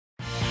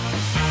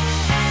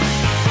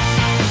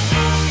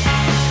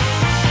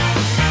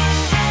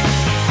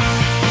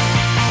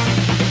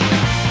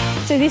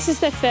So this is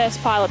the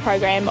first pilot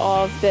program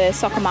of the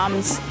Soccer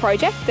Mums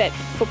project that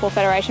Football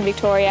Federation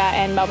Victoria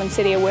and Melbourne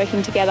City are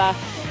working together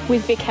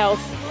with Vic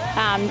Health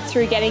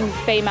through getting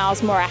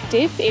females more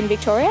active in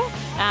Victoria.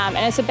 And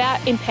it's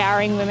about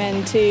empowering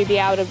women to be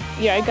able to,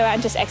 go out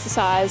and just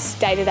exercise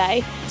day to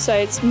day. So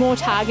it's more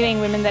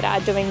targeting women that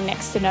are doing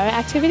next to no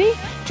activity,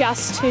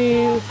 just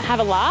to have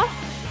a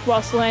laugh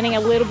whilst learning a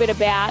little bit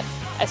about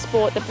a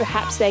sport that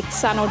perhaps their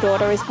son or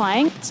daughter is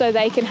playing, so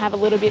they can have a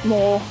little bit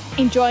more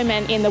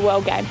enjoyment in the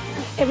world game.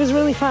 It was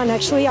really fun,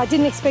 actually. I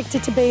didn't expect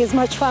it to be as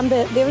much fun,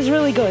 but it was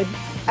really good.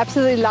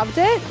 Absolutely loved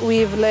it.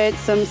 We've learnt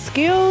some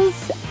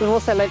skills. We've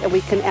also learnt that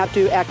we can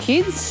outdo our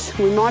kids.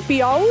 We might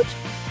be old,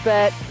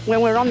 but when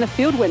we're on the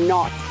field, we're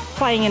not.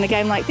 Playing in a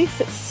game like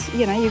this, it's,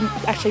 you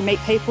actually meet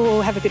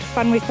people, have a bit of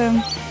fun with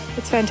them.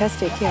 It's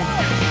fantastic,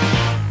 yeah.